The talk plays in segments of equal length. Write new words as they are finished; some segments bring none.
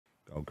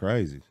Go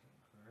crazy.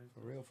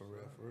 For real.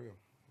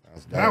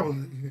 That was,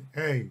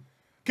 hey,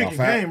 kicking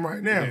game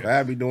right now.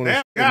 Fab be doing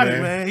his Got shit,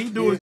 it, man. He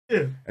doing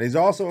shit. And he's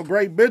also a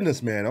great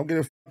businessman. Don't get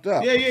it fucked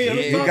up. Yeah.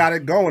 He got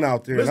it going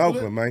out there in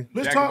Oakland, man.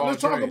 Let's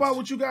talk about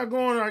what you got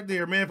going right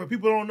there, man. For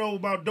people who don't know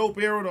about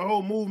Dope Era, the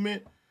whole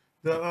movement,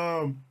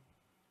 the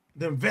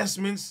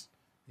investments,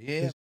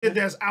 the shit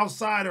that's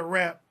outside of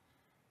rap,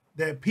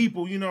 that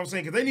people, you know what I'm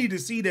saying? Because they need to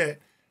see that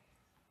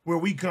where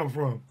we come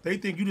from. They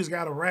think you just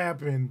got to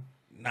rap and,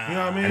 you know what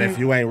I mean? And if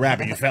you ain't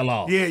rapping, you fell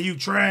off. Yeah, you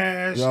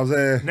trash. You know what I'm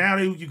saying? Now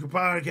you can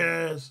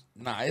podcast.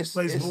 Nah,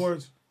 play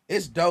sports.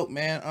 It's dope,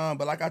 man.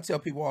 But like I tell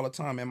people all the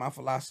time, man, my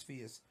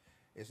philosophy is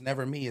it's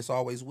never me, it's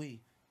always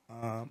we.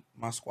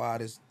 My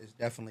squad is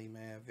definitely,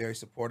 man, very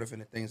supportive in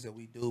the things that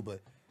we do, but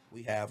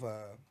we have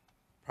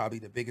probably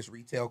the biggest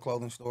retail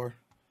clothing store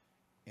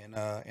in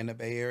the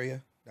Bay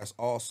Area. That's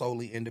all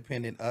solely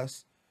independent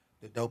us.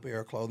 The Dope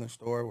Era clothing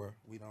store, where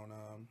we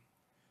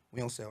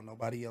don't sell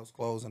nobody else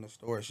clothes in the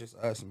store. It's just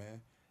us,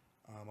 man.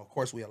 Of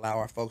course, we allow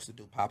our folks to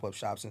do pop-up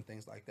shops and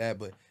things like that,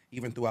 but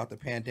even throughout the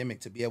pandemic,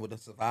 to be able to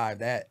survive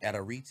that at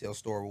a retail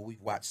store where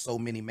we've watched so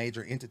many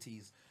major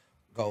entities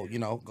go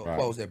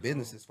close their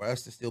businesses, for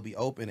us to still be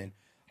open and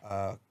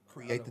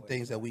create the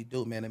things that we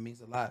do, man, it means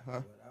a lot,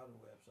 huh?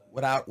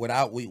 Without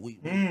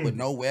with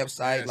no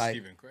website,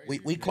 like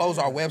we close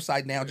our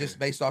website now just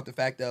based off the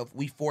fact of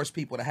we force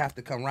people to have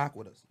to come rock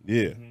with us.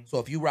 Yeah. So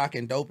if you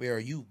rocking Dope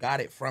Era, you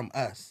got it from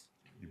us.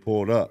 You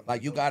pulled up.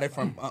 Like you got it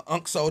from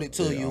Unc sold it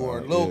to you,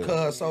 or Lil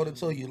Cuz sold it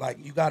to you.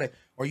 Like you got it,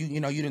 or you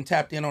done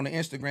tapped in on the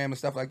Instagram and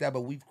stuff like that.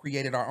 But we've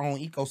created our own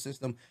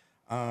ecosystem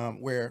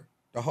where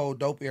the whole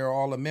Dope Era,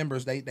 all the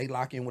members, they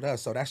lock in with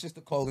us. So that's just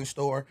the clothing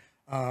store.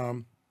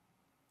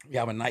 We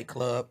have a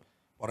nightclub.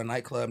 Bought a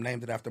nightclub,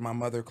 named it after my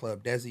mother,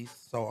 Club Desi's.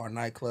 So our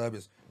nightclub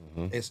is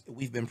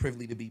we've been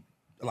privileged to be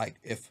like,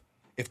 if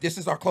this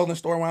is our clothing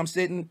store where I'm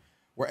sitting,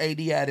 where AD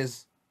at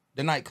is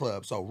the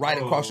nightclub. So right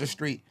across the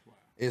street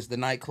is the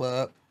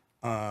nightclub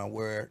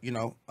where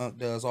Unc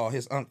does all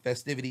his Unc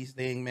festivities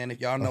thing, man.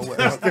 If y'all know what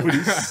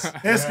festivities,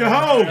 Escahos,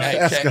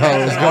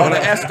 all the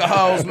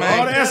Escahos, man.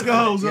 All the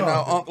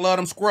Escahos, Unc love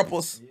them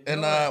scripples,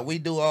 and we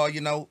do all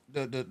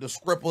the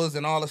scripples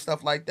and all the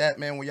stuff like that,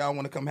 man. Where y'all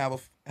want to come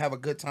have a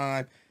good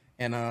time.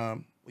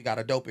 And we got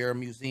a Dope Era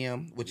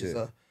Museum, which is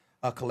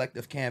a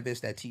collective canvas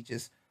that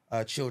teaches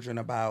children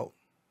about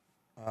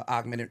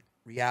augmented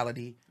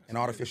reality and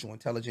artificial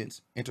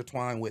intelligence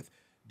intertwined with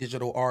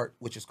digital art,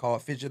 which is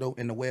called FIGGMUNITY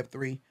in the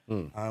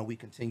Web3. We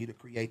continue to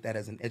create that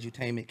as an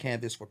edutainment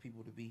canvas for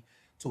people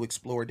to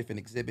explore different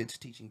exhibits,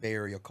 teaching Bay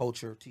Area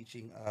culture,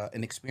 teaching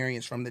an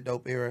experience from the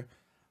Dope Era.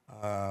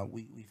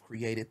 We've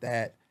created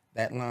that.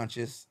 That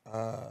launches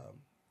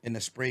in the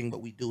spring,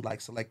 but we do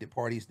like selected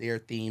parties there,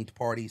 themed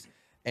parties,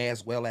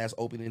 as well as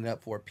opening it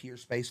up for a peer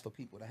space for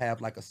people to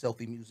have like a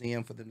selfie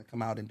museum for them to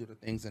come out and do the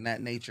things in that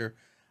nature.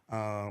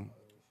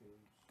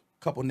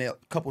 Couple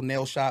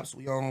nail shops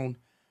we own,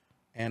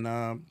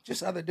 and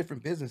just other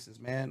different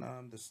businesses, man.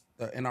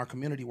 In our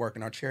community work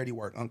and our charity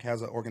work, Unc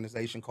has an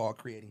organization called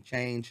Creating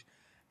Change,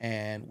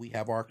 and we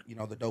have our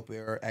the Dope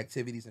Era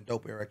activities and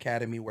Dope Era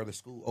Academy, where the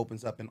school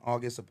opens up in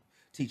August, of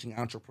teaching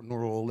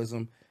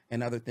entrepreneurialism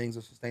and other things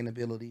of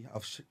sustainability,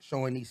 of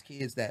showing these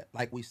kids that,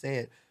 like we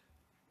said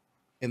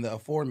in the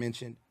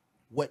aforementioned,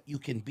 what you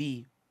can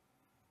be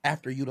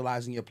after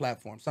utilizing your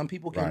platform. Some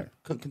people can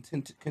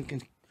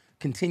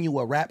continue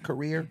a rap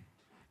career,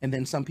 and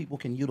then some people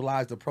can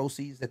utilize the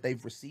proceeds that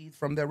they've received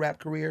from their rap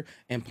career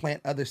and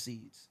plant other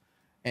seeds.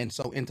 And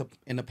so in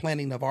the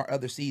planting of our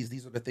other seeds,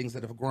 these are the things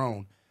that have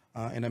grown,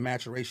 and the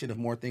maturation of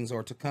more things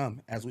are to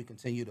come as we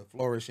continue to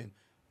flourish. And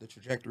the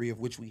trajectory of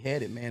which we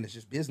headed, man, is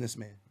just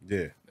businessman.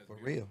 Yeah. For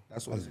real.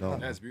 That's what it's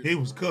about. That's beautiful. He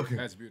was cooking.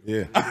 That's beautiful.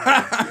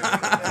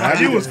 Yeah.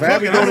 He was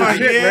cooking. on I'm like,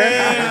 shit,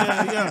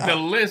 yeah. The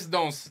list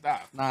don't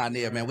stop. Nah,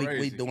 yeah, man.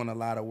 We doing a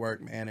lot of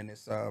work, man, and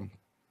it's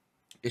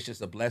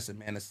just a blessing,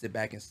 man, to sit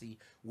back and see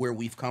where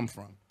we've come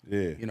from.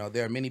 Yeah.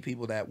 There are many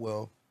people that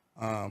will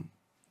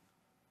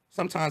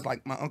sometimes,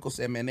 like my uncle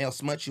said, man, they'll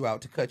smut you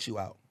out to cut you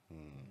out.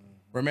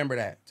 Remember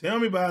that. Tell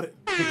me about it.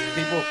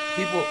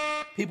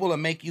 People will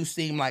make you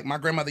seem like, my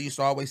grandmother used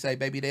to always say,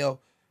 baby,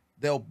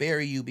 they'll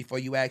bury you before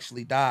you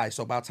actually die.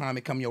 So by the time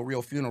it come your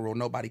real funeral,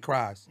 nobody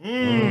cries.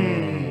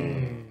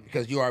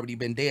 Because you already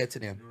been dead to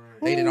them.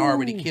 They done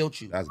already killed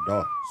you. That's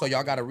dark. So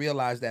y'all got to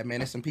realize that, man.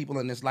 There's some people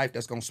in this life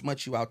that's going to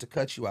smut you out to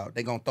cut you out.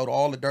 They going to throw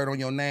all the dirt on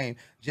your name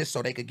just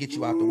so they could get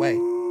you out the way. You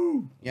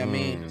know what I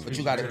mean? But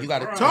you got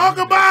to talk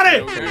about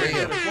it. For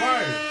real.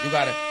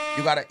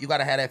 You got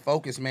to have that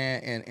focus,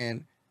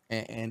 man,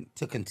 and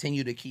to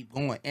continue to keep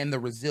going, and the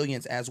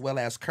resilience as well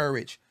as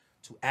courage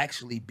to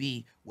actually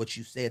be what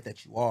you said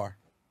that you are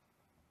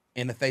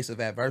in the face of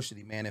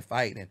adversity, man, and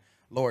fight. And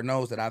Lord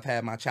knows that I've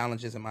had my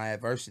challenges and my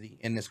adversity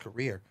in this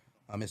career.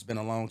 It's been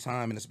a long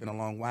time, and it's been a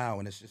long while,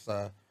 and it's just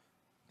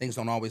things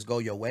don't always go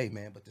your way,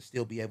 man. But to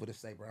still be able to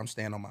say, bro, I'm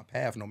staying on my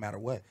path no matter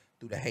what,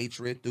 through the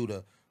hatred, through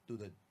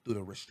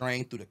the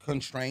restraint, through the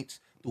constraints,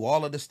 through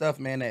all of the stuff,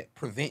 man, that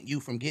prevent you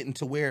from getting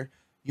to where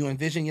you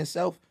envision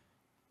yourself.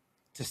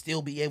 to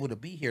still be able to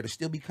be here, to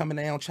still be coming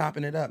down,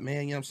 chopping it up,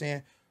 man. You know what I'm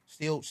saying?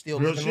 Still Real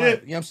living shit.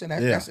 life. You know what I'm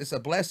saying? That's it's a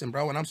blessing,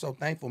 bro. And I'm so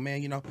thankful,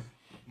 man. You know,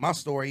 my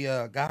story,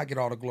 God get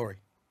all the glory.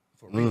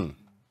 For real.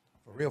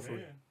 For real, for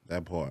real.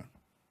 That part.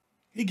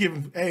 He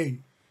giving, hey,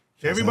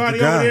 everybody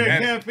over there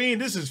at Caffeine,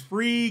 this is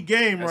free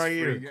game right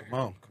here. Game.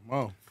 Come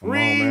on.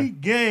 Free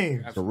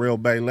game. It's a real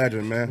Bay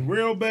legend, man.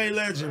 Real Bay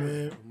legend,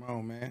 man. Come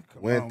on, man.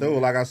 Went through,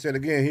 like I said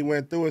again, he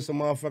went through it. Some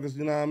motherfuckers,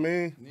 you know what I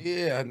mean?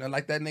 Yeah,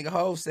 like that nigga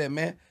Hov said,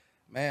 man.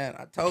 Man,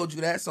 I told you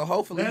that, so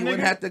hopefully you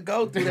wouldn't have to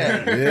go through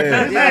that.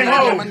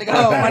 Yeah. My nigga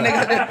Hov, my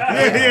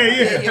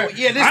nigga.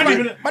 Yeah,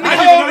 this my nigga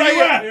Hov right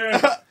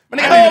here. My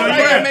nigga Hov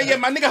right here, man. Yeah,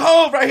 my nigga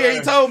Hov right here. He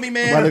told me,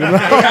 man. I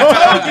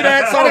told you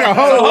that, so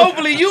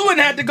hopefully you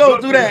wouldn't have to go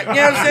through that. You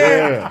know what I'm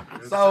saying?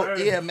 Yeah. So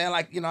yeah, man.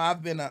 Like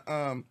I've been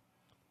a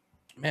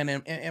man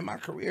in my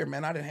career,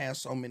 man. I done had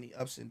so many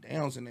ups and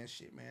downs and that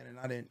shit, man. And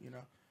I didn't,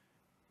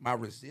 my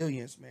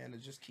resilience, man, to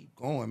just keep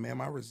going, man.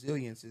 My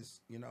resilience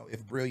is,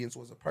 if brilliance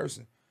was a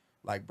person.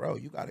 Like, bro,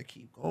 you got to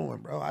keep going,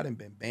 bro. I done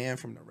been banned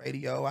from the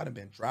radio. I done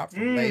been dropped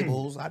from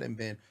labels. I done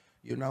been,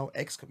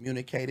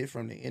 excommunicated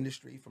from the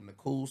industry, from the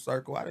cool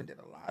circle. I done did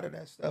a lot of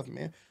that stuff,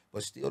 man.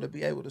 But still to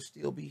be able to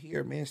still be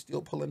here, man,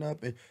 still pulling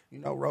up and,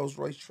 Rolls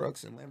Royce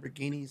trucks and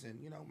Lamborghinis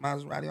and,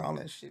 Maserati, all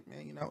that shit,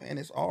 man, and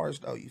it's ours,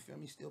 though. You feel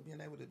me? Still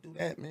being able to do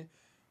that, man.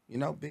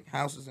 Big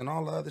houses and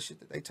all the other shit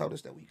that they told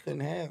us that we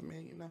couldn't have,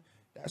 man,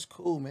 That's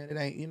cool, man. It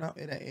ain't,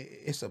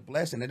 it's a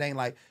blessing.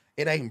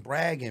 It ain't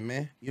bragging,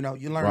 man. You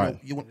learn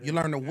you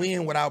learn to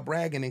win without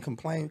bragging and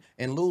complain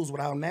and lose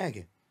without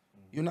nagging.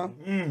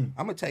 I'm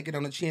gonna take it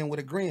on the chin with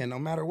a grin, no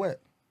matter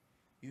what.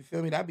 You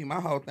feel me? That'd be my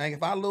whole thing.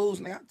 If I lose,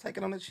 nigga, I take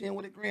it on the chin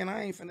with a grin.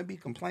 I ain't finna be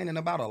complaining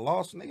about a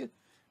loss, nigga.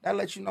 That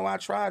lets you know I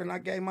tried and I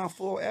gave my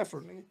full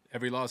effort, nigga.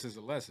 Every loss is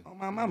a lesson. On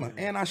my mama,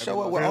 and I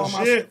show it with all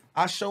my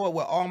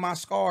all my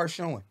scars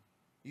showing.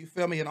 You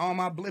feel me? And all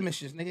my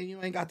blemishes, nigga. You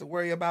ain't got to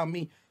worry about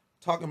me.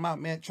 Talking about,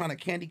 man, trying to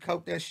candy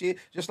coat that shit.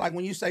 Just like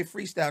when you say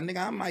freestyle,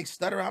 nigga, I might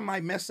stutter, I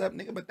might mess up,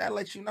 nigga, but that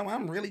lets you know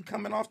I'm really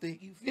coming off the,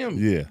 you feel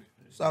me? Yeah.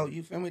 So,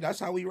 you feel me? That's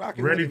how we rock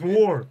it. Ready for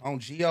war. On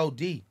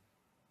G-O-D.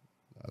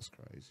 That's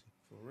crazy.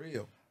 For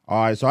real.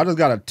 All right, so I just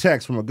got a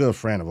text from a good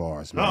friend of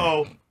ours, man.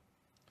 Uh-oh.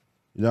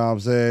 You know what I'm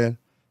saying?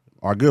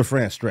 Our good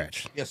friend,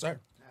 Stretch. Yes, sir.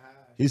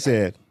 He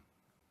said,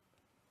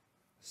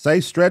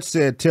 say Stretch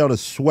said tell the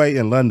Sway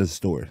in London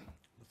story.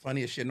 The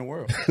funniest shit in the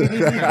world.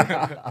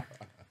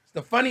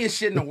 The funniest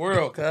shit in the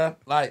world, cuz.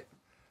 Like,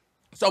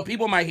 so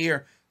people might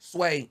hear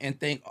Sway and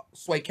think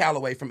Sway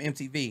Calloway from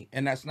MTV,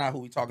 and that's not who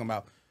we talking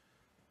about.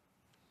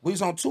 We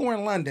was on tour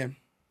in London,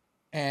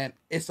 and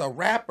it's a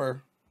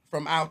rapper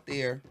from out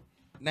there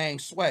named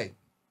Sway.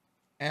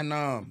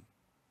 And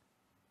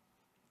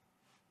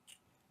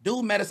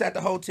dude met us at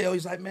the hotel.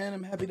 He's like, man,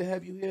 I'm happy to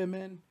have you here,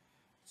 man.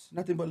 It's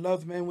nothing but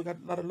love, man. We got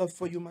a lot of love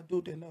for you, my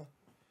dude. And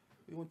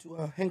we want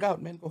to hang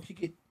out, man. Go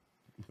kick it.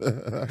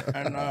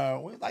 And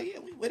we're like, yeah,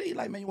 we with it. He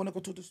like, man, you want to go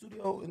to the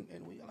studio?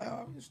 And we like,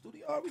 oh, the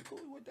studio, are we cool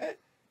with that?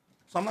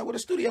 So I'm like, where the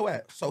studio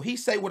at? So he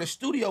say where the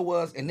studio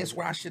was, and this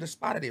where I should have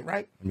spotted it,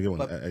 right? Let me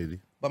go at 80.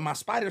 But my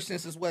spider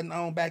senses wasn't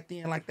on back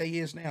then like they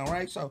is now,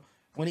 right? So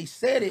when he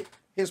said it,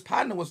 his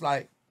partner was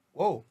like,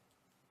 whoa.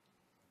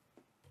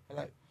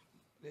 Like,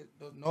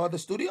 no other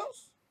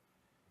studios?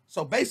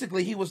 So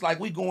basically he was like,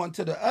 we going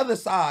to the other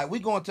side. We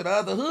going to the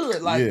other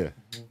hood. Like, yeah.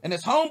 And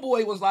his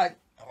homeboy was like,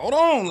 hold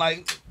on,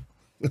 like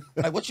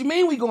what you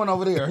mean we going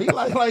over there? He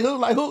like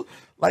who?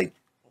 Like,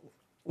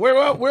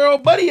 where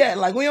old buddy at?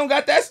 Like, we don't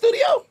got that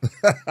studio?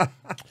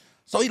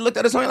 So he looked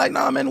at us and he like,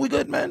 nah, man, we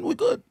good, man. We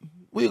good.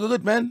 We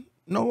good, man.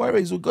 No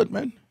worries, we good,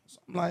 man. So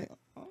I'm like,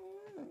 oh,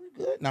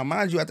 we good. Now,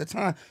 mind you, at the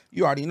time,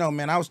 you already know,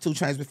 man, I was 2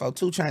 Chainz before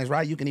 2 Chainz,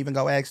 right? You can even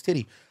go ask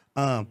Titty.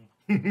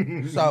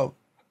 So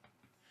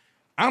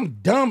I'm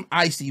dumb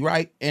icy,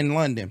 right, in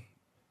London.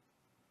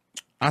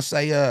 I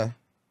say, I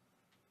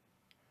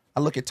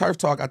look at Turf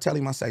Talk. I tell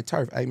him, I say,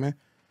 Turf, hey, man,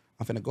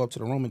 I'm finna go up to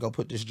the room and go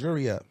put this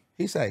jury up.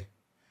 He say,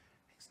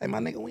 my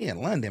nigga, we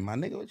in London, my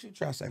nigga. What you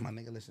try to say, my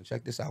nigga? Listen,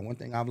 check this out. One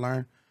thing I've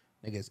learned,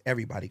 nigga, is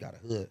everybody got a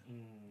hood.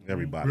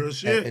 Everybody. Real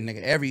shit. And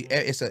nigga,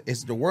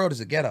 it's the world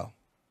is a ghetto.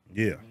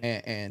 Yeah.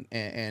 And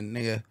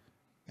nigga,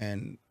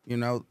 and you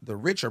know, the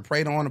rich are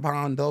preyed on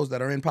upon those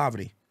that are in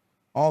poverty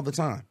all the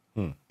time.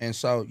 And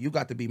so you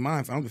got to be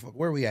mindful. I don't give a fuck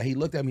where we at. He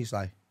looked at me, he's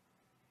like,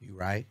 you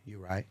right.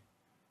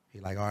 He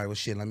like, all right, well,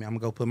 shit, I'm gonna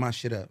go put my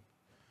shit up.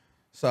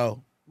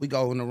 So we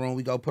go in the room,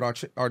 we go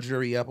put our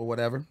jury up or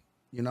whatever.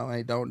 You know,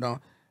 hey,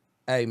 don't.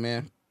 Hey,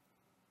 man.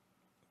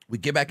 We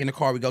get back in the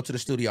car, we go to the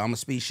studio. I'm gonna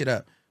speed shit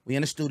up. We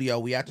in the studio,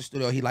 we at the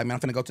studio. He like, man,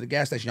 I'm finna go to the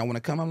gas station. Y'all wanna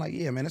come? I'm like,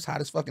 yeah, man, it's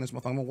hot as fuck in this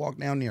motherfucker. I'm gonna walk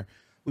down there.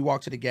 We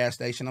walk to the gas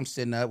station. I'm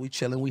sitting up, we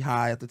chilling, we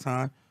high at the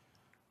time.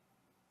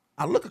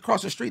 I look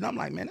across the street and I'm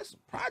like, man, this is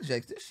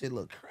projects. This shit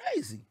look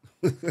crazy.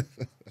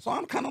 So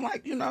I'm kind of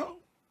like, you know,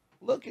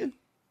 looking.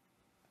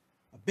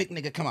 A big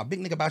nigga come out. Big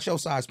nigga about your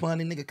size.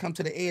 Punny nigga come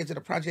to the edge of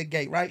the project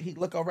gate, right? He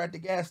look over at the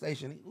gas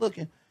station. He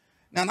looking.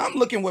 Now I'm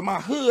looking with my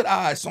hood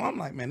eyes. So I'm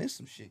like, man, there's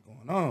some shit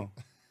going on.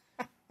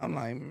 I'm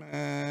like,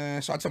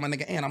 man. So I tell my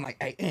nigga Ant, I'm like,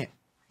 hey, Ant.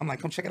 I'm like,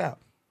 come check it out.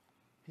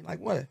 He like,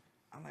 what?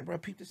 I'm like, bro,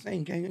 peep the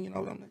scene, gang. You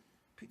know what I'm like?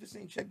 Peep the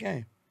scene, check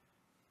game.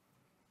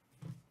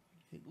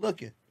 He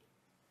looking.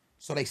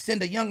 So they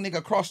send a young nigga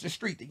across the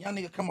street. The young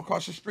nigga come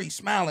across the street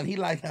smiling. He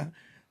like,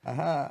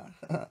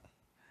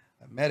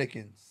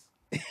 Americans.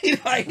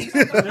 He's like,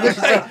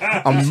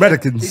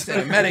 Americans. He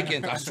said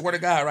Americans. I swear to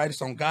God, right?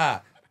 It's on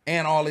God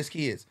and all his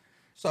kids.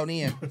 So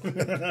then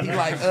he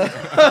like,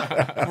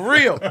 for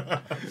real.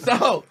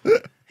 So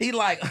he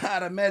like,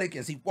 the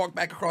Americans. He walked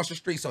back across the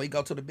street. So he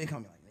go to the big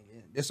homie like,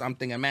 nigga, this I'm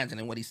thinking,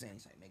 imagining what he's saying.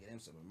 He's like, nigga, them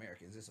some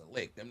Americans. It's a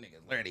lick. Them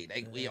niggas literally,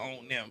 we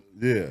own them.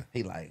 Yeah.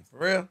 He like, for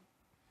real?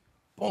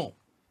 Boom.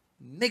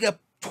 Nigga,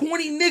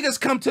 20 niggas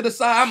come to the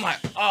side. I'm like,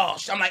 oh,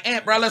 I'm like,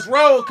 Aunt, bro, let's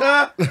roll,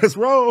 cuz. Let's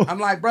roll. I'm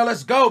like, bro,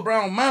 let's go,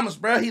 bro, on mamas,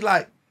 bro. He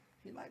like,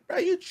 bro,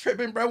 you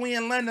tripping, bro. We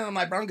in London. I'm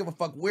like, bro, I don't give a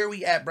fuck where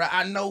we at, bro.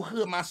 I know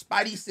hood. My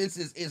spidey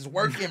senses is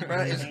working,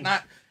 bro.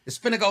 It's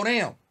finna go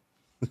down.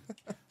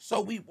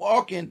 So we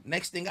walking.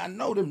 Next thing I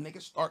know, them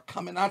niggas start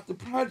coming out the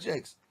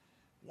projects.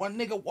 One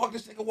nigga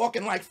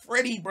walking like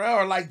Freddy, bro,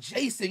 or like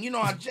Jason. You know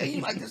how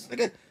Jason, like this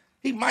nigga,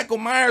 he Michael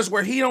Myers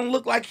where he don't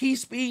look like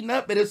he's speeding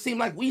up, but it seemed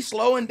like we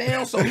slowing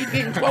down, so he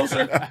getting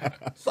closer.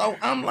 So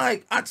I'm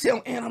like, I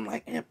tell Aunt, I'm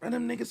like, Aunt, bro,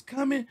 them niggas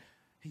coming.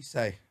 He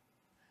say,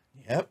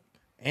 yep.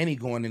 And he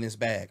going in his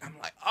bag. I'm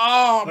like,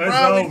 oh,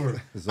 bro.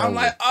 I'm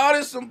like, oh,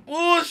 this some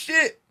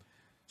bullshit.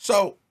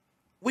 So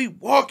we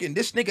walking.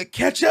 This nigga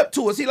catch up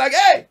to us. He like,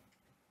 hey.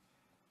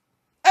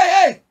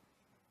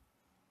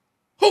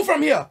 Who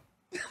from here?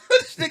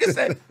 This nigga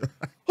say,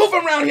 who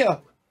from around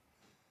here?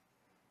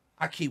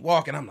 I keep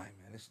walking. I'm like,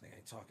 man, this nigga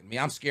ain't talking to me.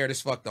 I'm scared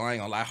as fuck, though. I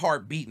ain't gonna lie.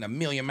 Heart beating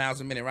 1,000,000 miles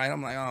a minute, right?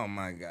 I'm like, oh,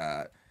 my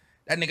God.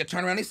 That nigga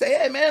turn around. He say,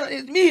 hey, man,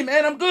 it's me,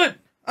 man. I'm good.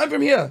 I'm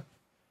from here.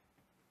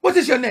 What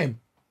is your name?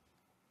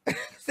 I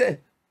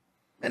said,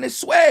 man, it's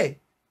Sway.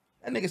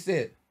 That nigga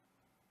said,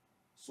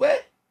 Sway?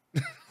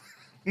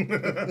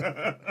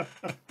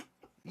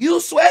 You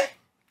Sway?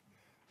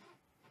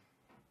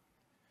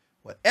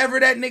 Whatever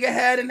that nigga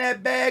had in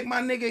that bag,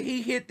 my nigga,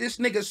 he hit this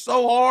nigga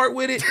so hard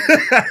with it.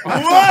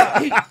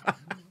 What?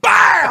 Bow!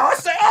 I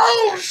said,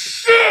 oh,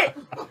 shit!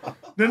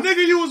 The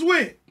nigga you was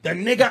with. The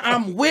nigga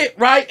I'm with,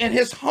 right? And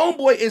his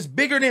homeboy is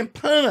bigger than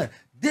Pun.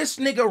 This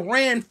nigga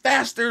ran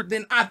faster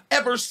than I've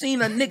ever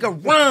seen a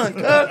nigga run,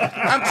 cuz.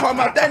 I'm talking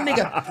about that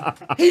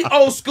nigga. He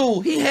old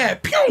school. He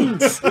had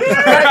pews. Right?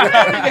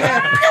 That nigga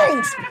had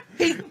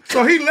pews.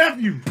 So he left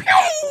you.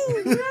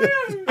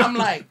 Pew! I'm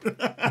like,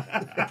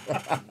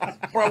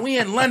 bro, we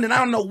in London. I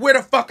don't know where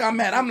the fuck I'm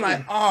at. I'm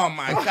like, oh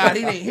my God,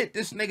 he didn't hit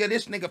this nigga.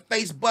 This nigga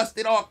face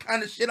busted, all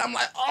kind of shit. I'm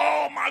like,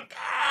 oh my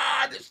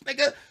God, this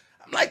nigga.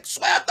 I'm like,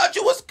 swear, I thought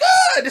you was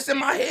good. It's in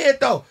my head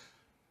though.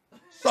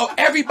 So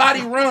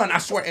everybody run, I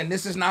swear, and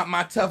this is not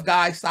my tough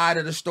guy side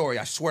of the story.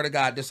 I swear to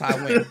God, this is how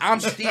I went. I'm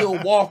still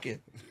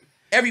walking.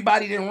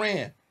 Everybody done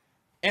ran.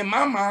 In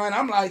my mind,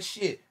 I'm like,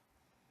 shit,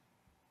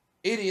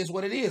 it is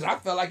what it is. I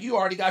felt like you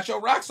already got your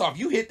rocks off.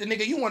 You hit the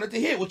nigga you wanted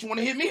to hit. What you want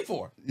to hit me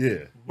for? Yeah.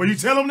 Well, you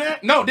tell him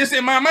that? No, this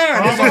in my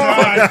mind.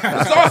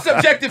 It's all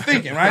subjective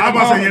thinking, right? I'm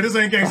about to say, yeah, this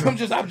ain't gangster. I'm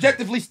just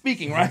objectively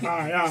speaking, right? All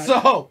right.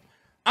 So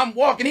I'm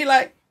walking. He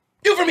like,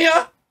 you from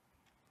here?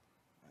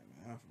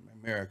 I'm from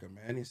America,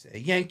 man. He said,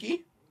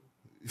 Yankee.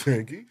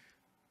 Yankee.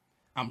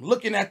 I'm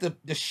looking at the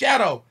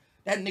shadow.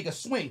 That nigga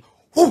swing.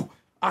 Whoo!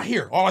 All I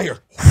hear.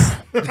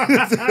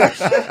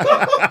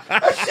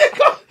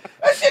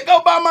 That shit go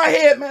by my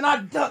head, man. I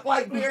duck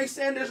like Barry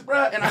Sanders,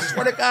 bro. And I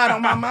swear to God,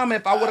 on my mama,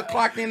 if I would have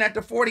clocked in at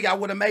the 40, I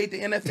would have made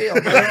the NFL.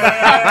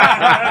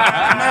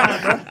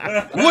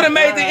 Would have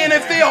made the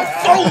NFL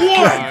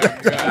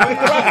 4-1.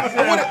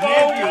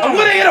 I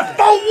would have hit a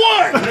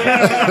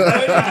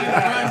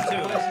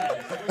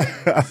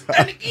 4-1.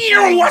 And the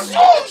ear was,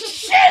 oh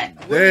shit!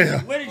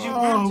 Damn. Where did you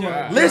run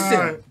to?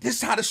 Listen, this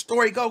is how the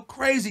story go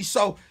crazy.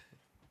 So,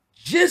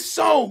 just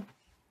so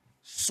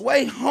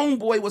Sway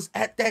homeboy was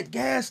at that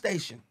gas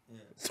station.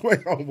 Sway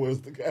homeboy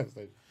was the gas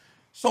station.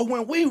 So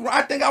when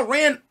I think I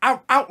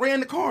outran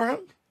the car. Huh?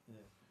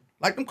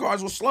 Like them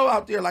cars were slow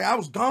out there. Like I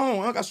was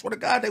gone. Huh? I swear to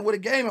God, they would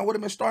have game. I would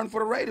have been starting for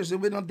the Raiders. It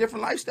would have been a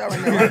different lifestyle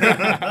right now.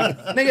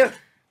 Nigga,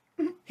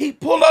 he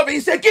pulled up and he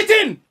said, get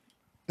in.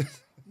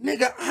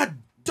 Nigga, I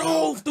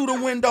dove through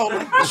the window.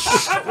 Like,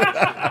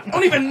 I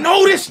don't even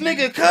know this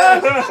nigga, cuz.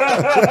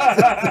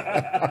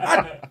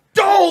 I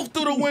dove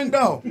through the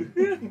window.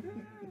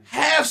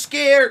 Half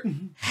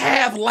scared,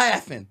 half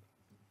laughing.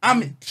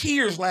 I'm in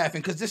tears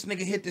laughing because this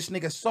nigga hit this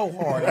nigga so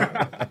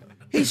hard.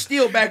 He's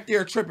still back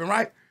there tripping,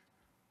 right?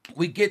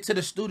 We get to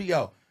the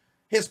studio.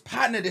 His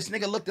partner, this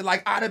nigga looked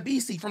like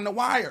Adebisi from The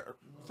Wire.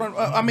 From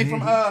Oz.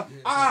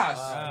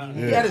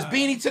 He had his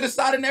beanie to the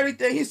side and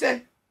everything. He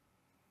said,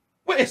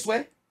 where's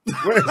Sway?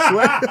 Where's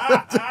Sway?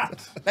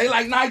 They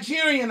like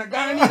Nigerian or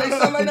Ghanaian. They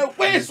sound like that.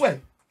 Where's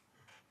Sway?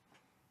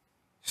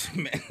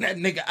 Man, that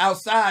nigga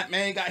outside,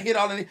 man, got hit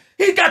all in.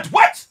 He got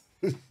what?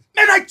 Man,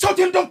 I told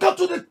him don't go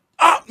to the.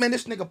 Oh, man,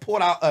 this nigga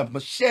pulled out a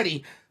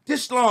machete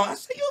this long. I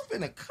said, you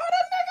finna cut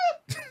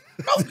a nigga?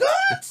 No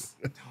guns?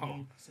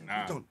 Oh,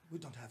 nah. We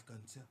don't have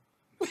guns here.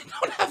 We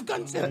don't have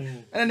guns here.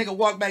 And that nigga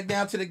walked back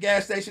down to the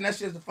gas station. That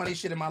shit's the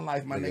funniest shit in my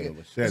life, my nigga.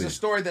 It's a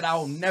story that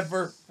I'll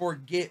never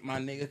forget, my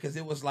nigga, because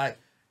it was like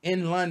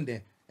in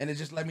London. And it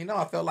just let me know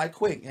I felt like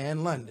Quick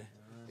in London.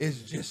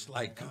 It's just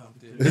like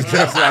Compton. It's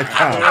just like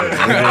Compton. Hey,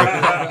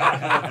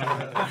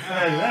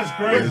 that's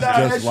crazy. It's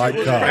just like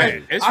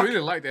Compton. It's really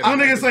like that. Some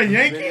niggas say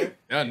Yankee?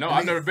 No,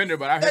 I've never been there,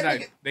 but I heard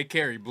that they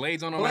carry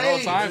blades on them at all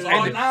times,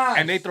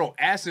 and they throw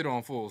acid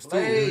on fools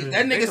too.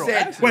 That nigga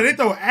said, wait, they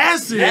throw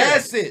acid?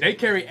 Acid. They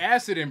carry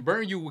acid and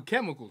burn you with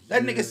chemicals.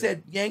 That nigga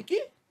said Yankee?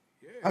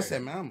 Yeah. I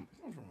said, man,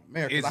 I'm from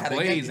America. It's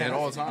blades at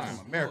all times.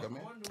 America,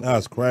 man.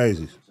 That's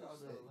crazy.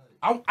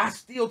 I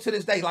still to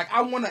this day, like,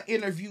 I want to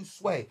interview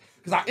Sway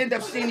because I end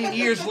up seeing him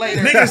years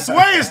later. Nigga,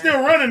 Sway is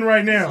still running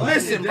right now.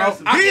 Listen, bro.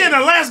 He in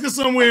Alaska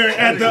somewhere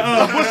at the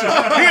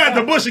he at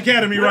the Bush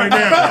Academy right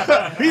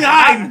now. He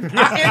hiding.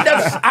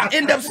 I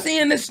end up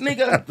seeing this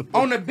nigga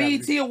on the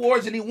BET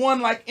Awards and he won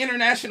like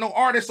International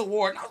Artist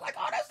Award. And I was like,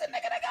 oh, that's the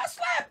nigga that got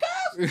slapped,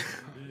 cuz.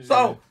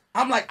 So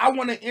I'm like, I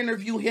want to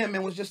interview him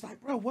and was just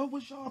like, bro, what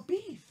was y'all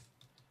beef?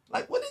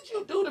 Like, what did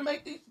you do to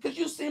make these? Because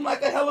you seem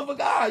like a hell of a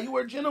guy. You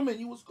were a gentleman.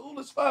 You was cool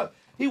as fuck.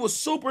 He was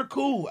super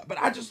cool. But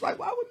I just like,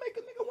 why would make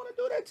a nigga want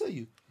to do that to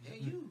you? Yeah,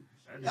 you.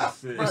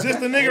 Is this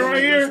the nigga right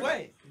here?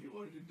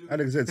 That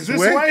nigga said, is this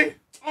Sway?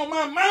 Oh,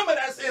 my mama,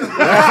 that's him.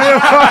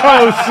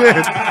 Oh,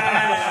 shit.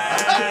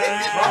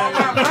 Oh,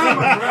 my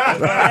mama, bro.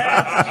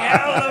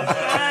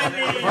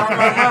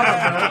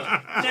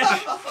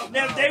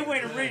 Now, they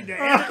went and read that.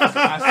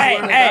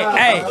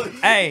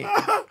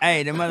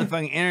 Hey, the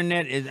motherfucking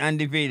internet is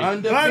undefeated.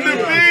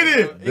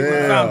 Undefeated.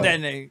 Found that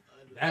nigga.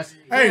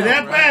 Hey,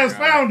 that fast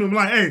found him.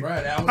 Like, hey, bro,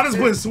 I just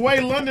put Sway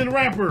London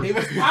rapper. He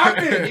was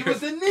popping. He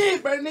was in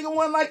need, bro. Nigga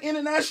won like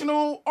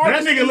international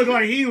artist. That nigga looked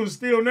like he was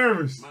still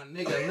nervous. My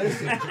nigga,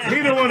 listen. He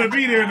didn't want to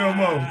be there no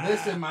more.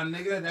 Listen, my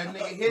nigga, that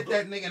nigga hit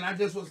that nigga, and I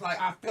just was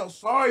like, I felt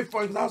sorry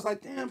for him because I was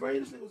like, damn, bro,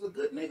 this nigga was a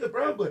good nigga,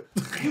 bro, but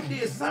you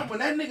did something. When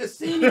that nigga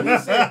seen him,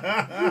 that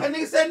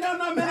nigga said, no,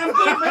 man, I'm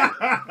good, man.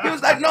 He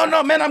was like,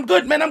 no, man, I'm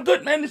good, man,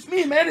 It's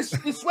me, man. It's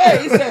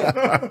Sway. He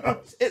said,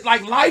 it's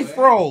like life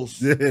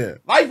froze. Yeah.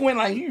 Life went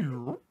like,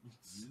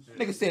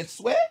 nigga said,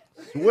 Sweat?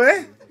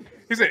 What?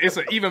 He said it's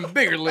an even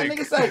bigger That lick.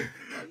 nigga said,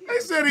 They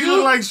said he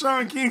looked like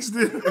Sean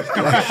Kingston.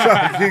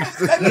 that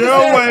nigga You're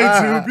said, way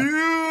too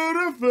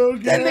beautiful.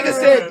 that nigga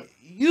said,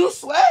 you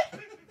sweat?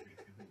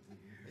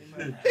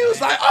 He was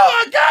like,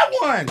 oh, I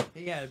got one.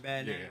 He had a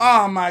bad name.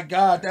 Oh my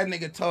God, that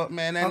nigga talk,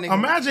 man. That nigga.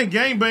 Imagine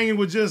gangbanging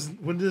with just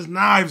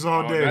knives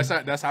all day.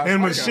 That's how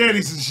and it's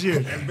machetes and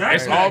shit.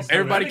 It's all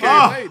everybody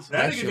carry blades.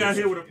 That nigga got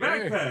hit with a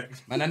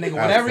backpack. Man, that nigga,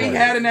 whatever he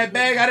had in that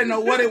bag, I didn't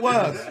know what it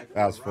was.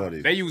 That's funny.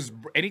 They use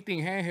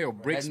anything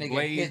handheld, bricks, That nigga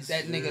blades.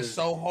 hit that nigga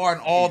so hard,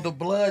 and all the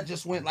blood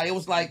just went like it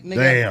was like nigga.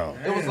 Damn.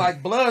 It was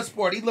like blood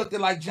sport. He looked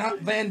at like John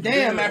Van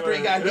Damme after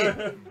he got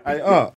hit. Hey,